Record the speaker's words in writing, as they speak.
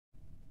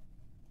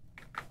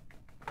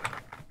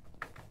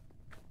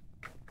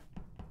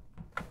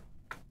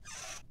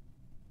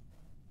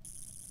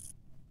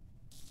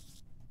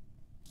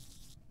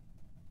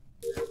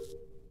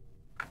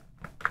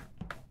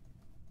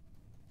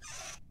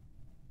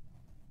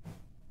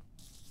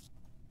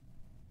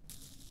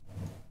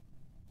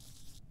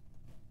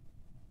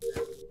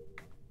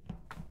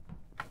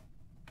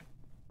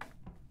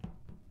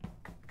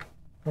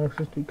Let's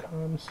just do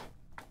comms.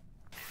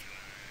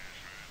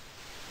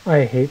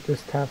 I hate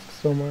this task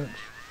so much.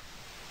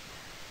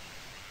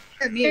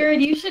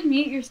 Jared, you should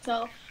mute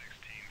yourself.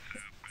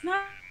 It's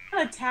not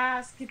a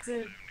task, it's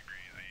a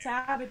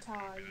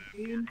sabotage,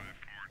 dude.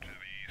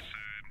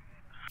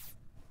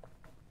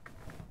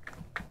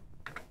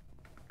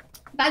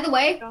 By the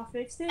way, Y'all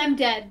fixed it? I'm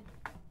dead.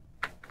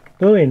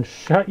 Lillian,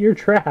 shut your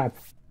trap.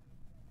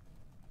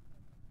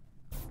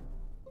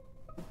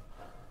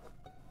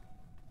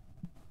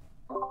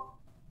 Found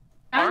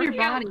Aren't your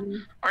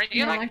body. Aren't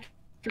you like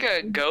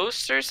a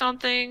ghost or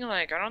something?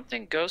 Like, I don't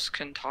think ghosts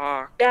can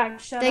talk. Yeah,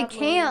 shut They up,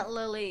 can't,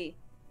 Lily.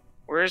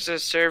 Where's the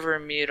server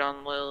mute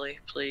on Lily,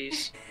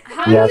 please?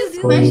 How Yes, do you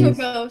do please. special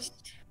ghost?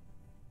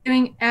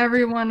 Doing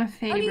everyone a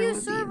favor. How do you would be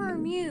server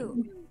amazing.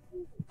 mute?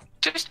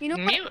 Just You know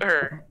mute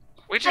her.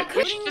 We should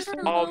Putting just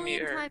her all Lily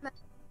mute in her. timeout.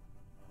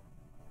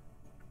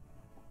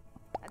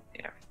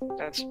 Yeah,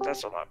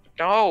 that's a lot.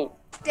 No!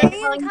 Stay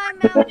in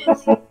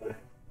timeout, Lily.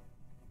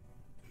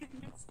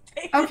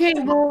 Okay,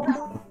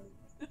 well,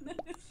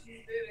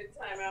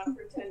 Timeout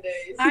for 10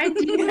 days. I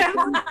didn't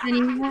have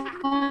anyone,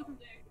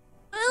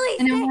 Lily,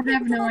 and stay I would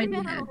have in no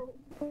idea. timeout.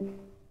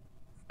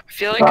 I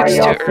feel like Sorry, it's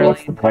y'all, too so early.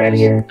 what's the plan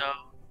here? No.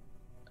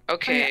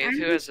 Okay, I'm-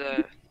 who is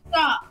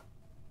Stop.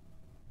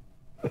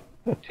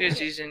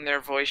 who's using their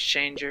voice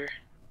changer?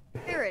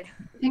 Jared.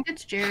 I think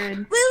it's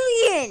Jared.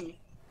 Lillian!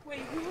 Wait,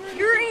 who are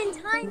You're in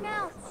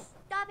timeout.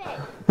 Stop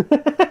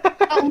it.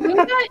 Oh,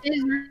 Luca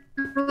is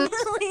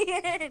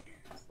Lillian!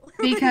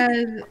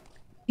 because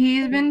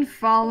he's been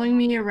following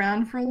me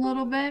around for a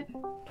little bit.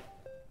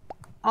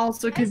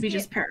 Also, could be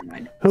just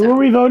paranoid. Who are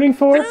we voting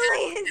for?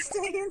 Lillian,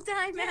 stay in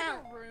timeout.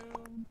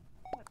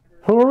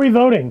 Who are we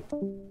voting?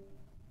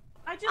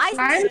 I just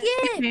I I'm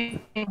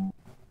skip.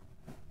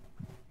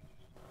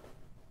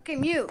 Okay,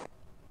 mute.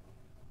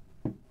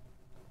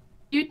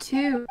 You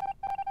too.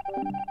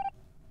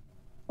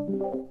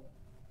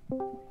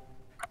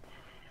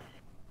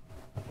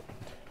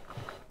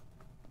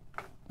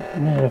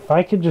 Man, if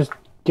I could just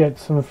get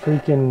some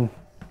freaking...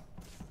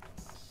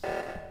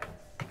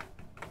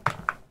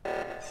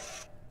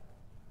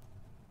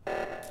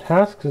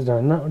 tasks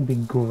done, that would be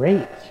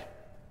great.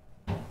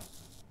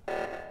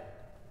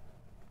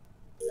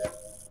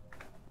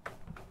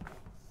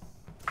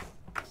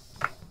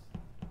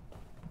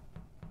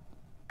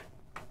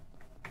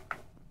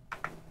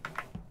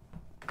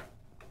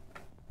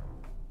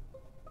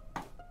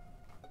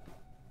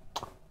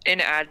 In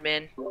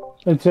admin.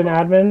 It's an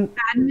admin?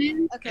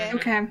 Admin? Okay.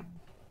 Okay.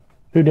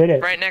 Who did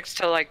it? Right next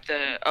to, like,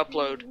 the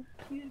upload.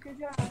 you did a good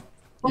job.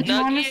 Well, do you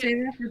want to Nugget. save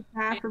that for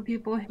chat for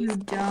people who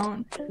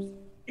don't?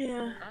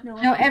 Yeah.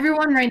 No,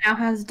 everyone right now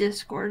has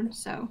Discord,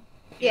 so.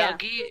 Yeah.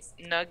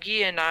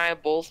 Nuggy and I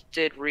both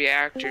did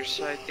reactors,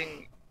 so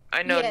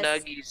I know Yes,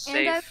 Nuggy's and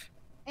safe.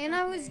 And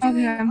I was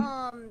doing,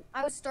 Okay.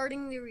 I was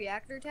starting the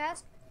reactor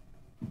task.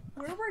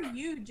 Where were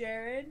you,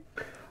 Jared?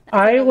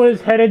 I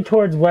was headed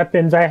towards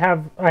weapons. I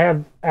have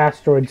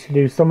asteroids to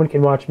do. Someone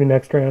can watch me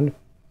next round.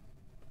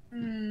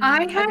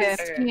 I had Okay.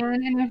 scan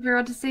and I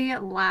forgot to say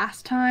it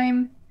last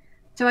time,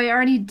 so I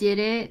already did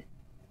it.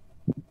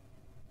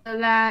 So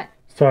that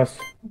Sus.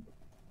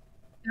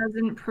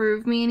 doesn't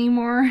prove me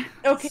anymore.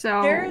 Okay,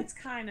 So- Jared's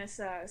kind of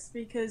sus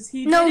because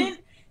he No.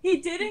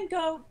 didn't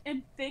go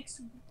and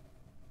fix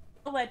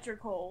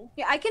electrical.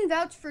 Yeah, I can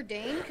vouch for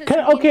Dane.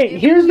 'Cause Okay,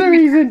 here's the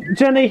reason,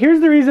 Jenna, here's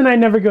the reason I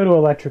never go to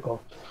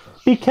electrical.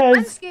 I'm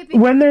Because skipping.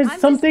 when there's I'm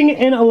just something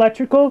skipping. in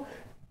electrical,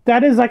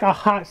 that is like a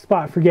hot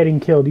spot for getting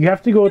killed. You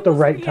have to go at It the was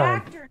right time.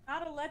 reactor,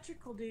 not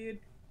electrical, dude.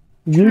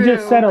 You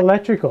just True. said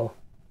electrical.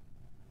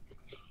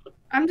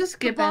 I'm just The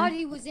skipping.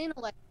 body was in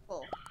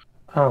electrical.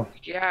 Oh.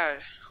 Yeah.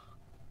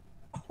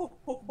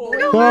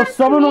 Well, if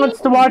someone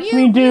wants to watch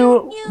me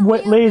do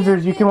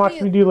lasers, you can watch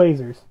me do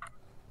lasers.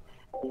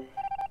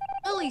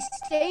 Lily,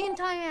 stay in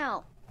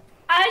timeout.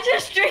 I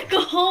just drank a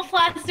whole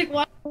plastic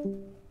water.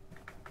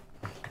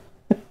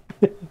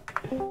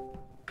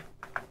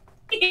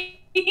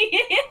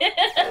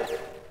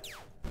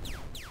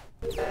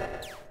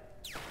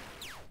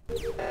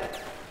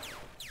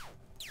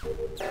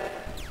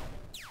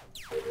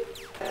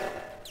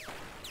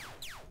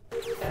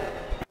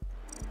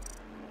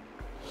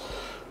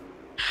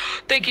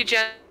 Thank you,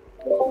 Jen.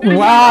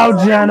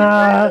 Wow,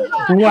 Jenna!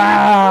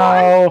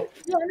 Wow!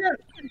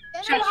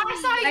 Jenna,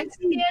 I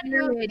see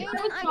Jared.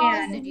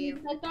 I posted you.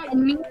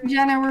 And me and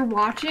Jenna were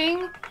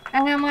watching,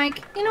 and I'm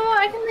like, you know what?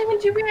 I can even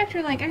do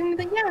reactor. Like, I can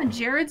be like, yeah,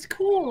 Jared's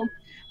cool.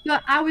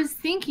 But I was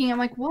thinking, I'm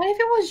like, what if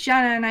it was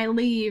Jenna and I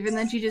leave and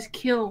then she just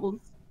killed,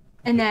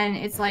 and then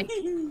it's like,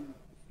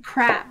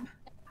 crap.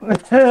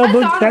 Look, thought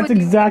it that's would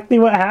be- exactly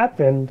what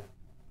happened.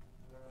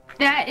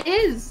 That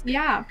is,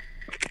 yeah.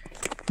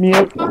 Mute.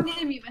 I'm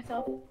gonna mute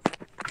myself.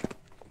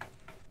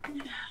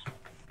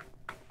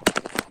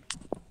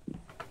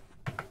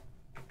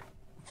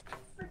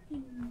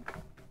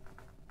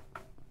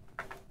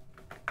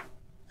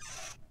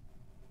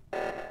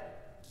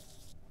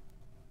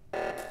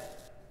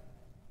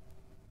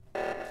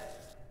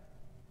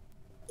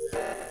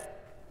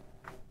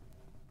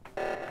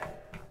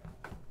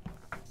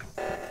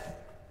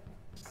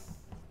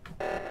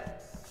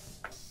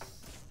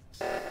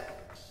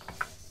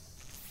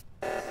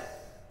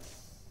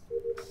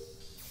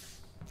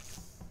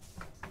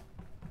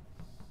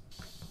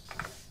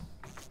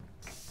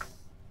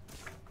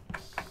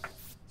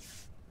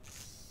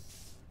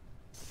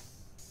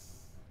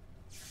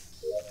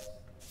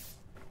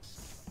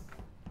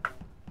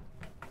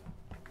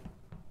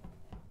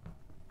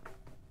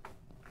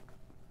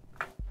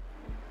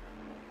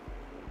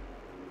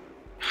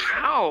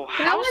 Wow.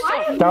 That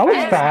was That was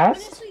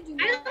fast.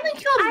 I only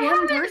killed one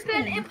haven't been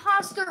person.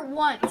 imposter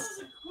once. This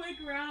is a quick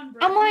round,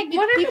 bro. I'm like,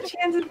 what are the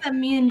chances that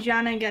me and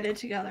Jana get it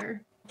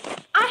together?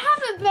 I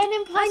haven't been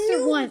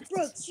imposter once.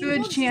 Brooks, you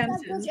Good loves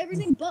chances.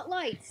 everything but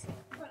lights.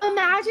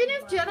 Imagine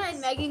if Jenna and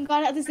Megan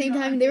got it at the same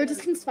time and they were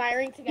just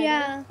conspiring together.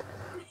 Yeah.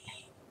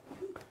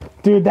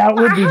 Dude, that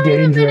would be I haven't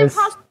been dangerous.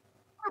 imposter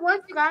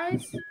once, you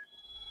guys.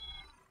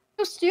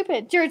 So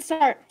stupid. Jared,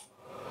 start.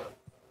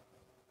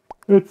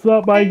 It's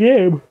not my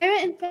game. I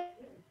haven't been.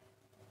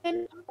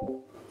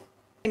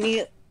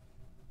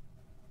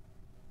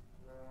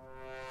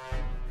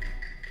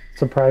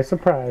 Surprise,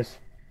 surprise.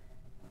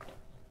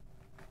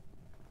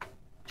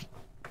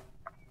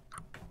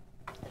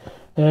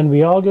 And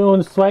we all go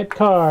and swipe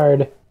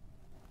card.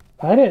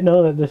 I didn't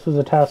know that this was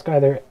a task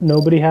either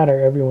nobody had or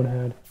everyone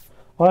had.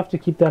 I'll have to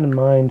keep that in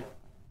mind.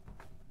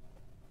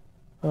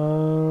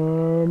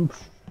 Then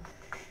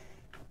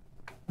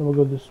we'll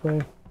go this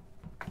way.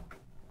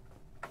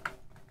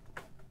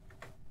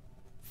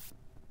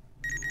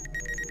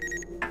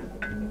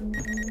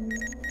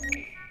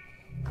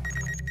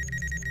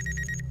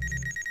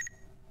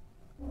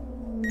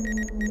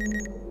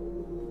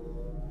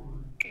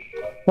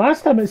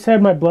 Last time it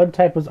said my blood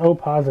type was O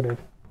positive.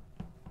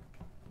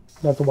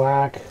 That's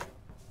whack.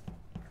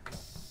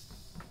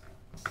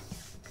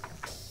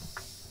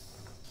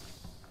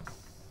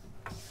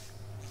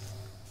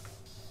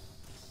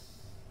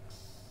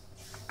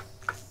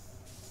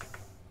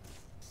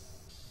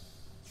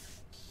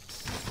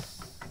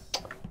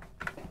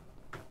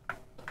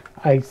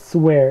 I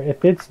swear,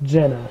 if it's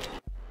Jenna.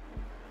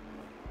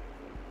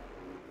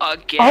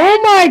 Again?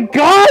 Oh my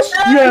gosh,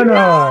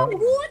 Jenna!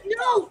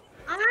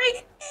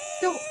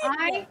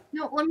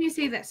 No, let me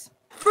say this.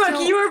 Brooke,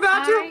 So you were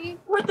about I- to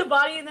put the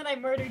body and then I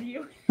murdered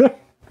you.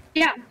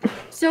 Yeah.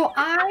 So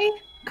I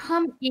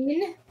come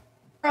in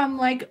from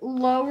like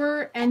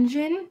lower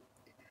engine.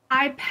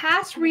 I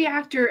pass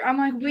reactor. I'm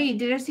like, wait,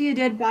 did I see a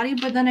dead body?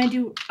 But then I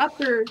do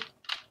upper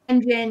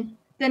engine.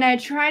 Then I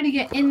try to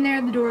get in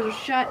there. The doors are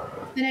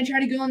shut. Then I try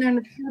to go in there and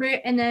report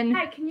it. And then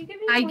Hi, can you give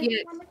me I one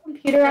get- on the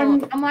computer?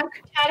 I'm like,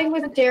 chatting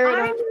with Jared.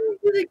 I don't know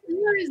who the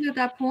killer is at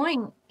that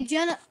point.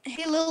 Jenna,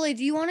 hey Lily,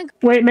 do you want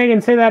to? Wait,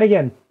 Megan, say that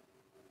again.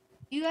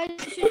 You guys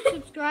should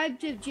subscribe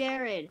to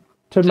Jared.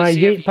 To my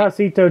see if Gate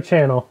Pasito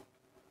channel.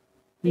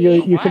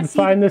 You can What?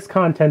 find this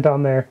content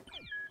on there.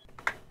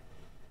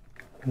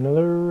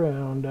 Another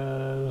round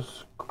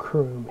as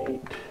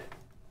crewmate.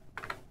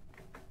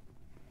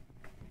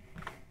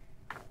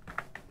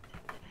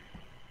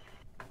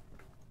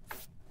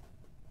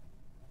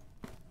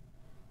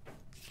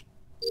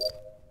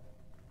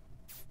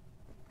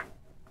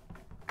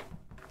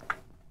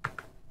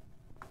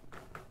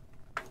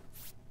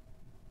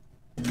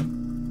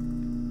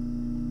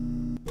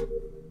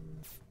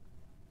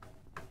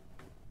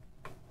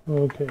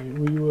 Okay,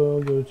 we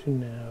will go to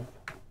nav.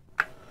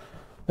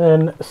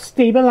 Then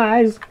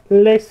stabilize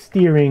the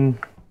steering.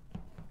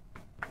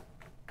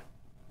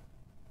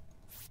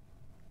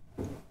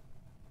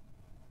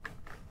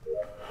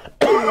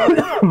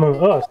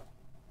 Among us.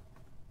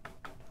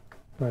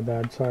 My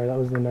bad, sorry, that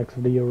was the next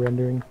video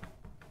rendering.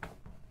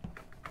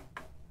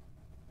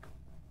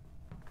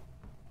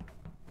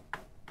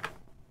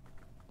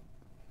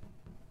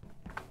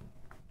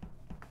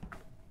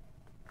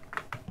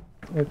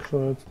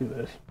 Actually, let's do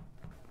this.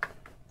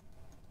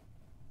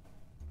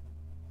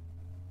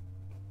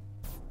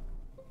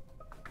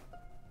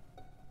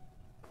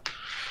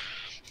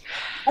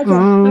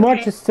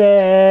 What you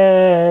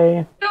say?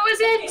 It was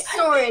in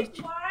storage.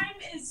 Slime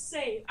is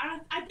safe.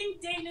 I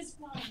think Dane is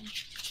fine.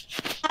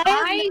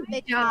 I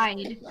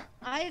died.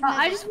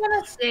 I just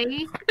want to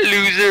say,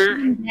 Loser.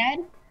 I'm dead.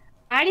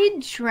 I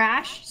did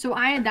trash, so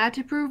I had that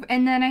to prove,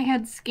 and then I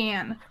had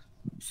scan.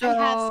 I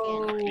have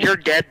So You're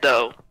dead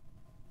though.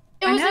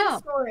 It I was know. in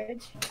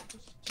storage.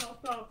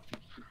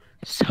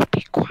 So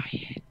be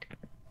quiet.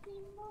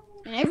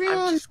 And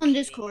everyone's on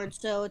Discord,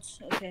 so it's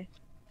okay.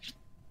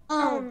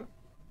 So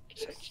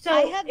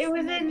I have it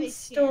was in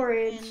med-based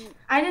storage. scan, and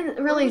I didn't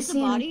what really was the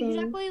see body anything.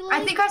 exactly I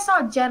like? think I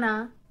saw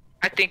Jenna.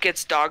 I think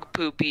it's dog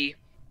poopy.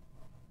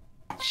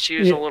 She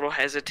was Yeah. a little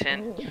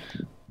hesitant.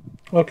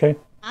 Okay.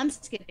 I'm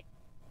skipping.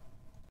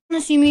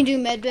 Wanna see me do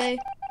medbay?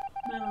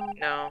 No.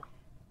 No.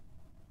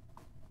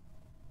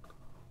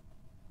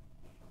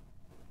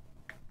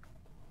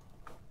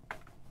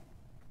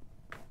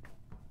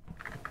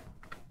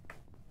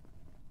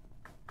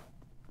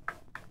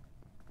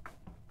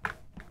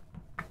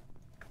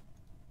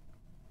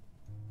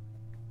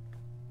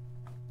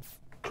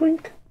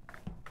 Twink.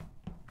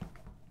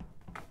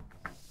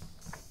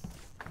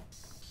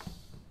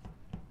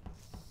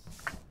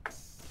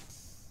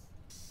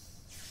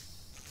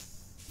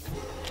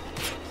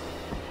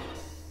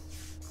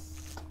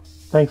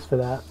 Thanks for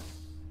that.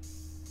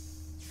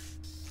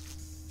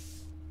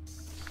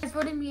 You guys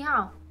voted me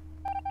out.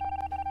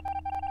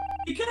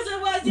 Because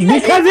it was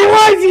Because it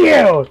was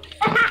you!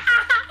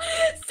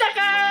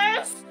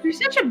 Suckers! you're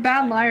such a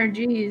bad liar,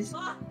 jeez.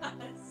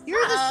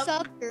 You're the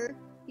sucker.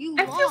 You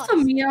I feel lost. so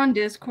mean on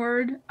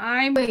Discord.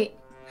 I'm Wait,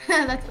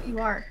 that's what you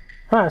are.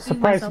 Huh,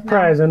 surprise, myself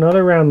surprise,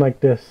 another round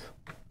like this.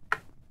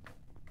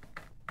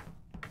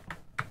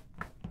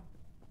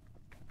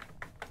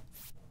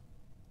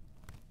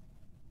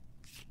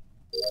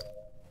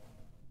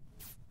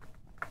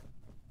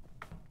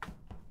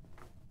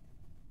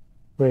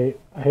 Wait,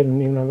 I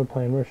didn't even have a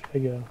plan. Where should I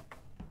go?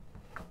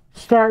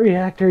 Start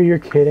reactor, you're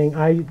kidding.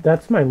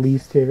 That's my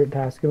least favorite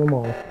task of them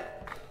all.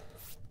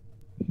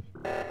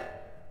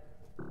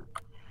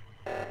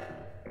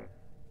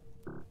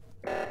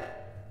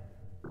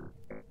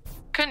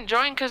 Couldn't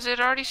join because it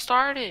already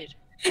started.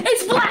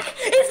 It's black!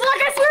 It's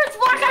black! I swear it's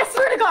black! I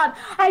swear to God!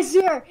 I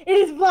swear it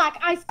is black!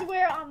 I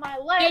swear on my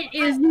life! It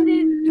is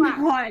black!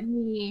 not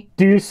me.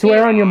 Do you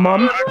swear on your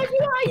mom?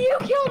 You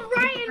killed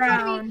right in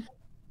front of me!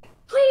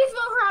 Please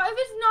vote her out! If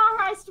it's not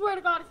her, I swear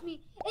to God it's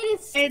me!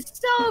 It's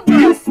so Do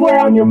you black! swear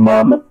on your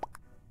mom?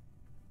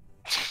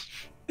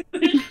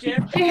 It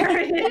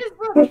is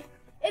Brooke!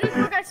 It is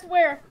Brooke, I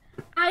swear!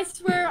 I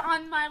swear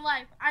on my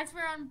life. I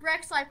swear on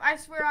Breck's life. I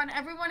swear on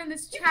everyone in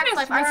this chat's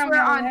life. I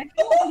swear on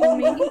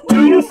me.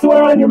 Do you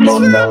swear on your I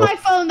mom? swear on my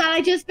phone that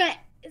I just spent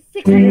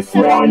Do you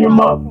swear on your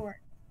mom? for.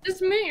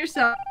 Just mute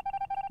yourself.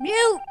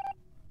 Mute!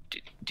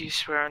 Do you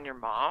swear on your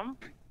mom?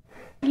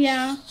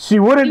 Yeah. She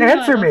wouldn't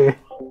answer me.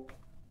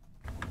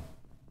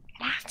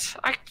 What?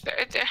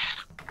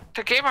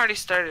 The game already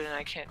started and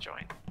I can't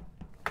join.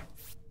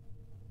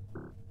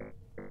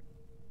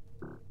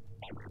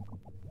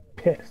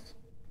 Piss.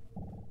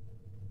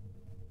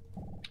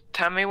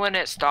 Tell me when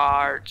it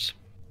starts.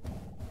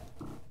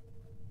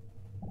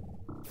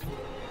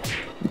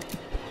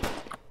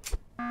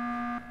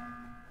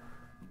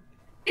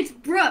 It's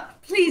Brooke.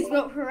 Please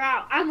vote her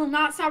out. I will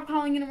not stop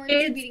calling an emergency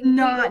It's meeting.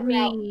 not Vote her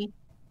out. me.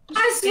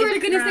 I swear to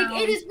It's goodness Brown.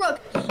 sake, it is Brooke.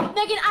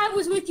 Megan, I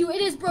was with you.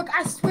 It is Brooke.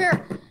 I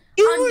swear.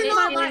 You on were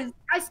my not. life.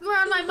 I swear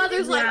on my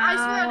mother's life. I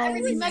swear on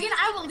everything. Brown. Megan,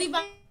 I will leave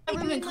my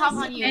room and cough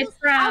on you. It's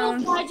I will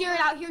Brown. fly Jared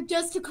out here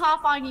just to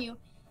cough on you.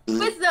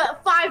 With the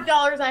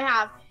 $5 I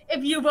have.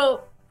 If you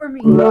vote for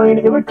me. Lillian,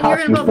 it would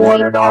cost you You're gonna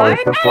vote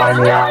 $400 to fly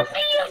me out.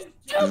 You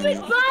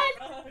stupid butt!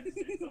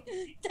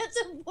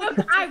 That's a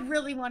Brooke, I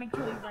really want to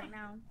kill you right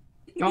now.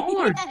 Y'all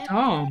are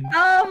dumb.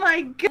 Oh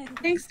my god.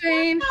 Thanks,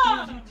 Dwayne.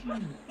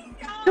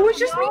 It was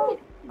just me.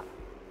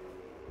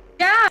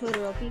 Yeah.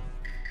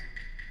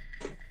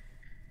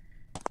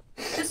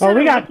 Oh,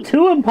 we got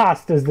 2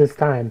 imposters this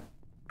time.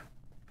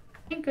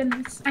 Thank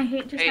goodness. I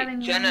hate just Hey, having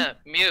Jenna,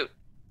 mute.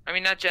 I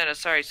mean, not Jenna.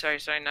 Sorry,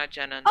 not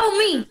Jenna. Oh,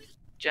 me!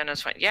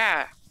 Jenna's fine.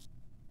 Yeah.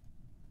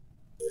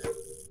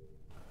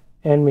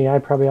 And me, I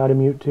probably ought to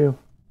mute too.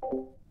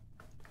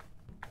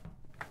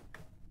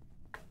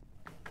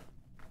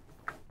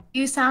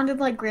 You sounded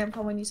like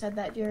Grandpa when you said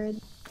that,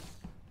 Jared.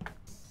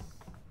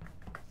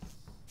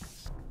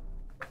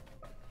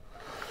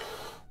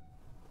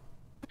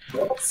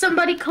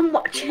 Somebody come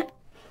watch it.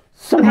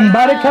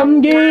 Somebody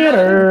come get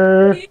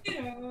her.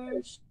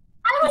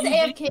 I was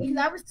AFK because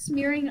I was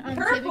smearing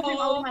civic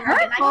all over my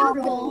leg, and I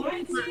Purple.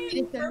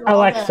 can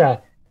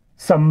Alexa,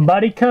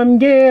 somebody come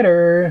get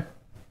her.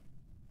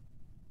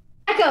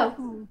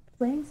 Echo!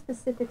 Playing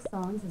specific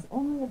songs is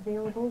only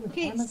available with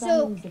Okay, Amazon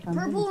so Music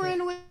purple Unlimited.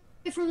 ran away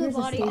from the Here's a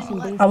body and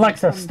station-based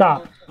Alexa,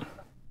 stop.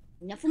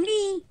 Enough for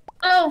me.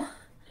 Oh.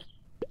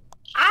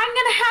 I'm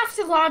gonna have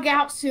to log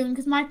out soon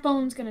because my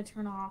phone's gonna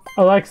turn off.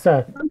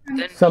 Alexa, Then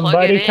plug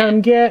somebody it in.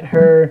 come get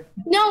her.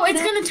 No,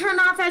 it's gonna turn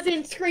off as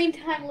in screen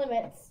time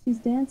limits. She's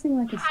dancing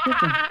like a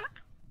stripper.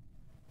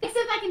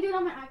 Except I can do it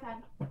on my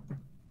iPad.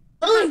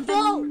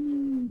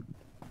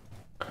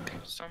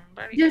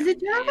 Somebody. Does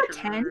it have a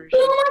 10? Who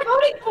am I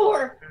voting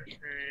for?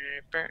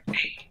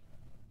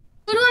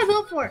 Who do I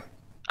vote for?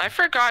 I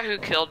forgot who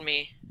killed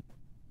me.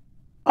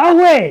 Oh,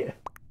 wait.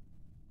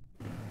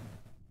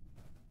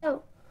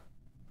 Oh.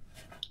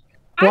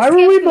 Why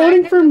were we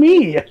voting for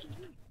me?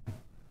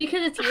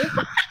 Because it's you.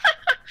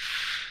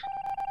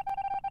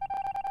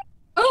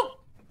 Oh!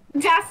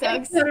 That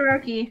sucks.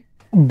 Todoroki.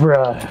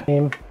 Bruh.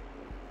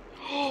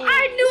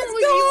 I knew it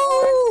was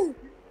you!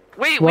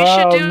 Wait, we Wow,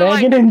 should do Megan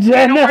like. and You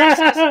know where it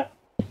Jenna. says,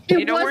 It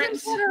You know where wasn't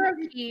it's-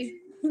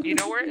 Todoroki. you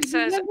know where it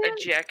says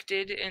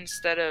ejected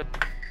instead of.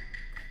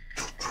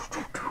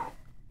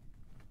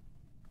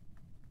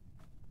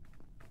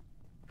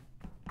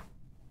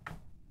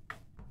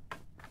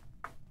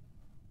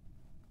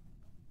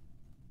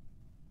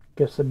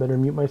 Guess I better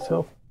mute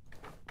myself.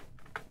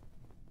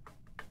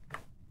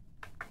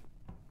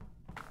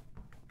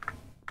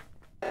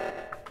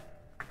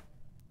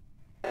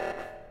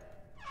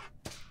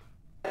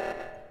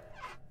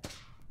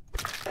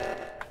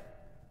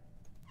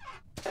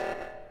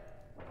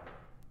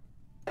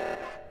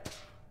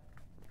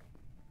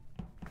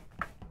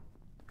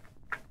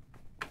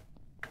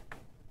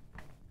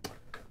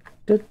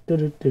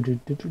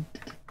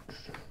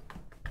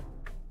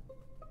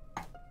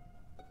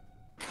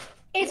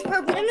 It's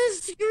purple. And the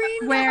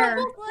screen. Where?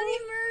 Bloody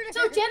murder.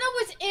 So Jenna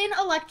was in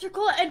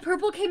electrical and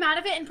purple came out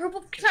of it and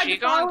purple tried she to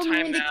go on follow me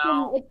into timeout?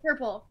 kill me. It's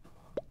purple.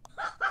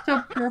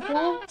 So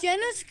purple?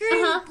 Jenna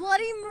screamed Uh-huh.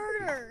 bloody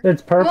murder.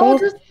 It's Well, purple?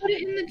 just put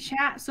it in the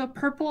chat so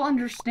purple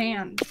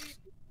understands.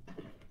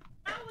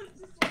 That was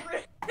just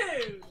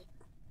rude.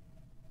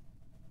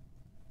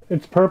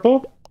 It's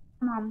purple?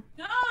 Mom.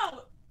 No!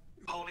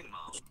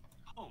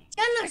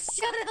 Jenna,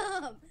 shut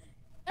up!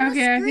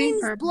 Okay, I think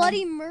screams purple.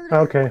 bloody murder.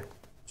 Okay.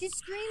 She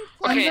screams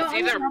Okay,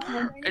 bloody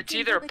murder. it's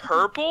either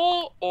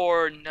purple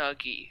or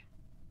nuggy.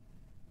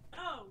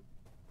 No!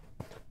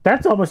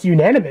 That's almost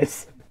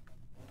unanimous.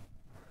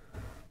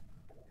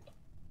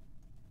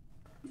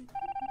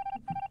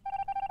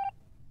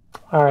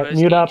 Alright, Was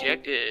mute up.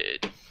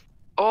 ejected.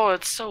 Oh,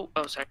 it's so.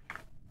 Oh, sorry.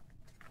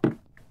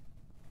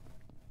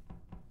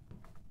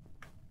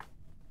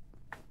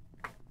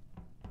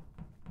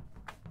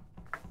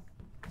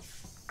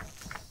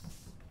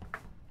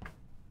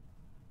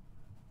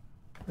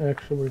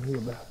 Actually, we're gonna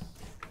go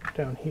back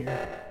down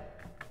here.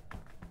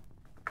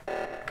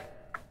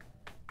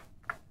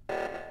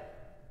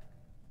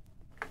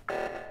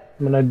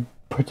 I'm gonna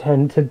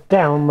pretend to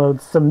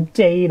download some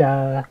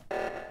data.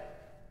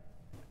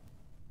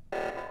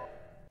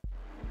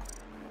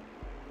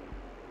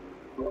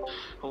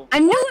 I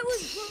knew it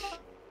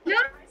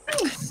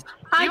was.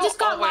 I You just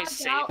got always locked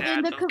say out,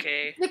 and that,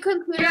 okay? the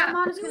computer I'm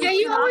on is gonna Yeah,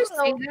 you shut always off,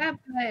 say so- that,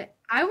 but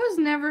I was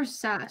never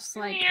sus.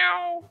 Like,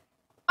 Meow.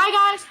 Bye,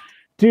 guys.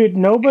 Dude,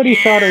 nobody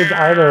thought it was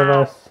either of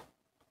us.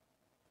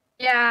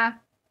 yeah,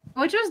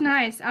 which was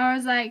nice. I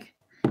was like,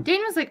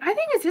 Dane was like, I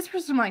think it's this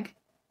person. I'm like,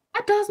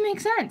 that does make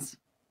sense.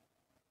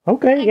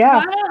 Okay, Like, yeah.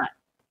 why not?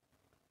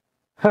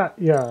 Ha,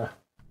 yeah.